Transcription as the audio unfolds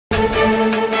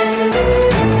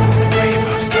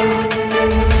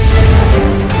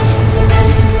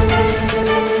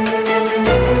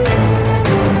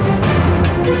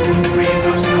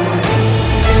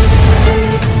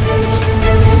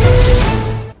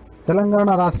తెలంగాణ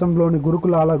రాష్ట్రంలోని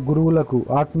గురుకులాల గురువులకు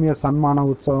ఆత్మీయ సన్మాన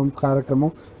ఉత్సవం కార్యక్రమం.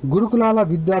 గురుకులాల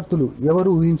విద్యార్థులు ఎవరు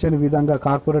ఊహించని విధంగా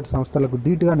కార్పొరేట్ సంస్థలకు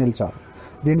ధీటుగా నిలిచారు.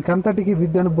 దీనికంతటికీ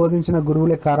విద్యను బోధించిన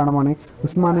గురువులే కారణమని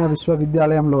ఉస్మానియా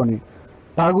విశ్వవిద్యాలయంలోని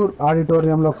ఠాగూర్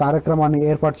ఆడిటోరియంలో కార్యక్రమాన్ని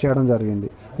ఏర్పాటు చేయడం జరిగింది.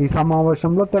 ఈ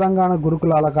సమావేశంలో తెలంగాణ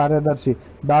గురుకులాల కార్యదర్శి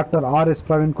doctor RS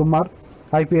Praveen Kumar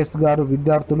IPS గారు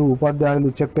విద్యార్థులు ఉపాధ్యాయులు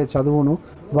చెప్పే చదువును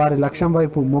వారి లక్ష్యం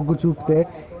వైపు మొగ్గు చూపితే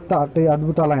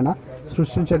అద్భుతాలైన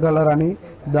సృష్టించగలరని,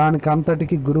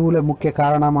 దానికంతటికి గురువులే ముఖ్య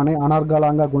కారణమని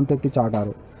అనర్గళంగా గొంతెత్తి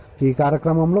చాటారు. ఈ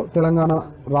కార్యక్రమంలో తెలంగాణ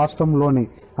రాష్ట్రంలోని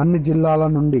అన్ని జిల్లాల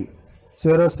నుండి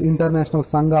స్వేరోస్ ఇంటర్నేషనల్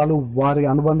సంఘాలు, వారి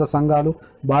అనుబంధ సంఘాలు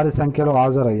భారీ సంఖ్యలో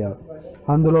హాజరయ్యారు.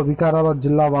 అందులో వికారాబాద్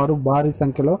జిల్లా వారు భారీ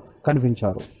సంఖ్యలో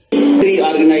కనిపించారు.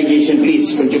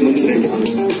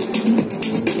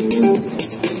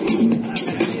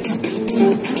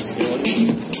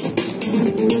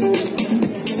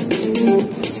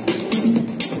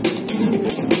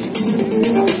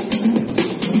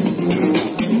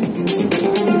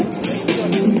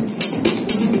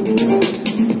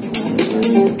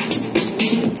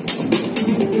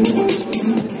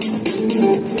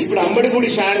 ఇప్పుడు అంబడిపూడి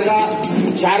శారదా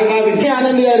విద్యా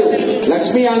ఆనంద్ గారు,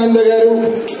 లక్ష్మీ ఆనంద్ గారు,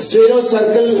 Swaero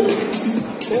circle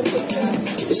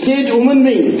state women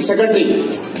wing secretary,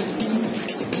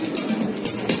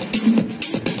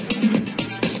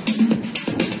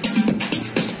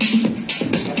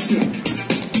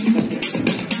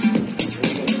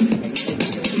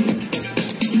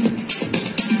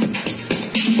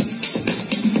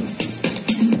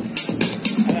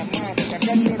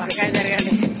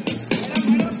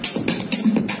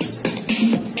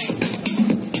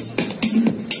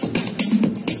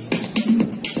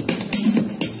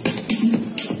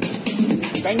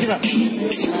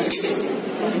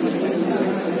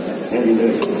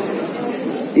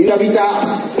 कविता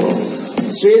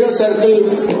स्वेरो circle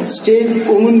state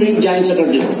women wing joint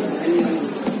secretary,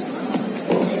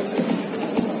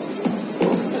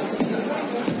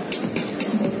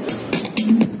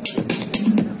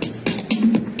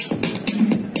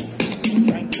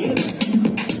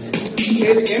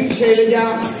 M Selja,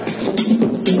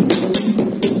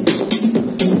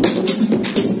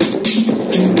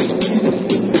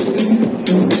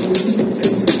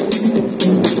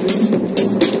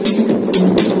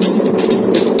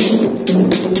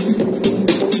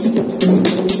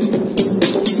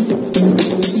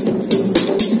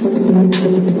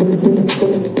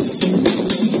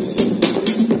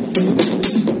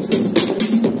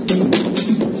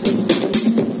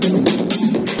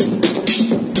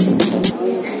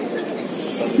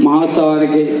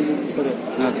 మహోత్సవానికి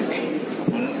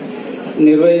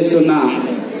నిర్వహిస్తున్న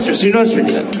శ్రీనివాస్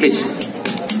రెడ్డి గారు, ప్లీజ్.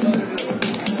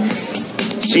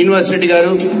 శ్రీనివాస్ రెడ్డి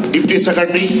గారు, deputy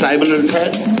secretary tribal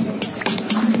welfare.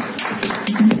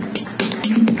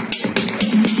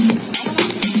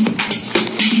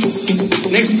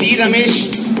 Next T Ramesh,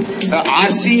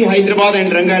 RC Hyderabad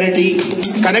and Rangareddy.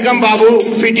 Kanakam Babu,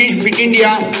 fit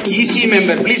India EC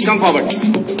member, please come forward.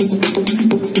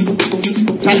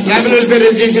 Tribal Welfare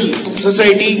Residential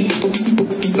Society,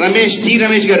 Ramesh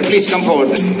garu, please come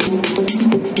forward.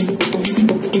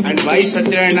 And Vice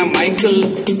Satyarana Michael,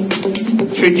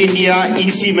 Fit India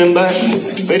EC member.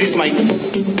 Where is Michael?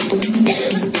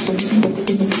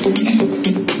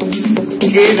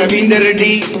 K. Ravindra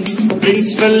Reddy,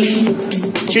 Principal,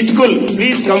 Chitkul,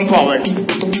 please come forward.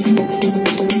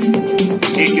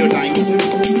 Take your time.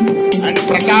 And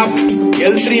Pratap,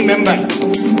 L3 member.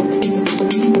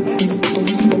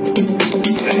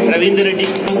 Ravindra Reddy.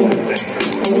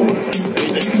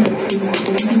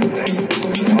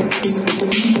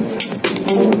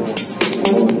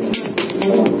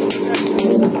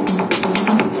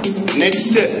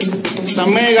 Next,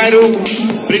 Samaya Garu,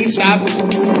 Prince Lab,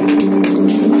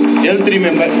 L3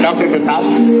 member, Dr. Pratap.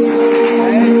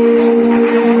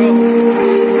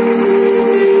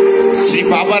 Sri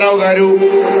Paparao Garu,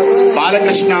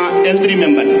 Balakrishna, L3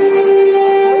 member.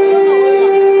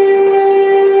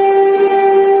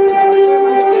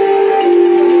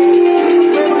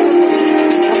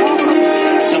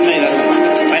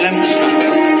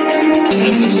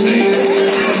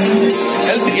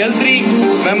 L3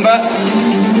 member.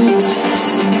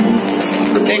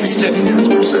 Next,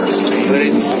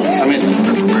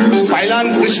 Pailan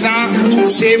Krishna,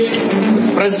 SAFE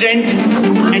President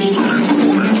and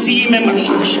CE member.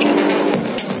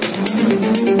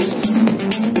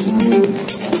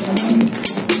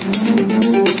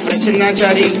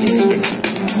 Prasannachari.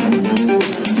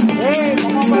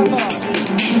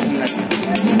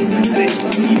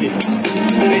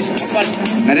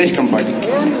 Naresh Kampati.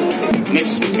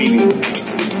 Next, PV.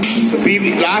 So PV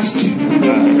last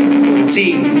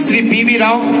see Sri P.V.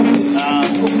 Rao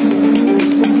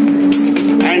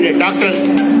and Dr.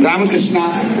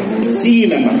 Ramakrishna, CE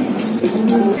member.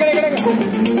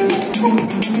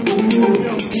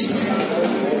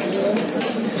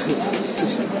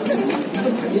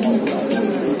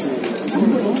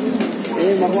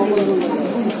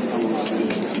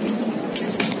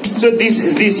 So this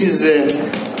is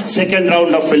second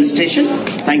round of felicitation.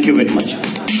 Thank you very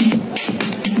much.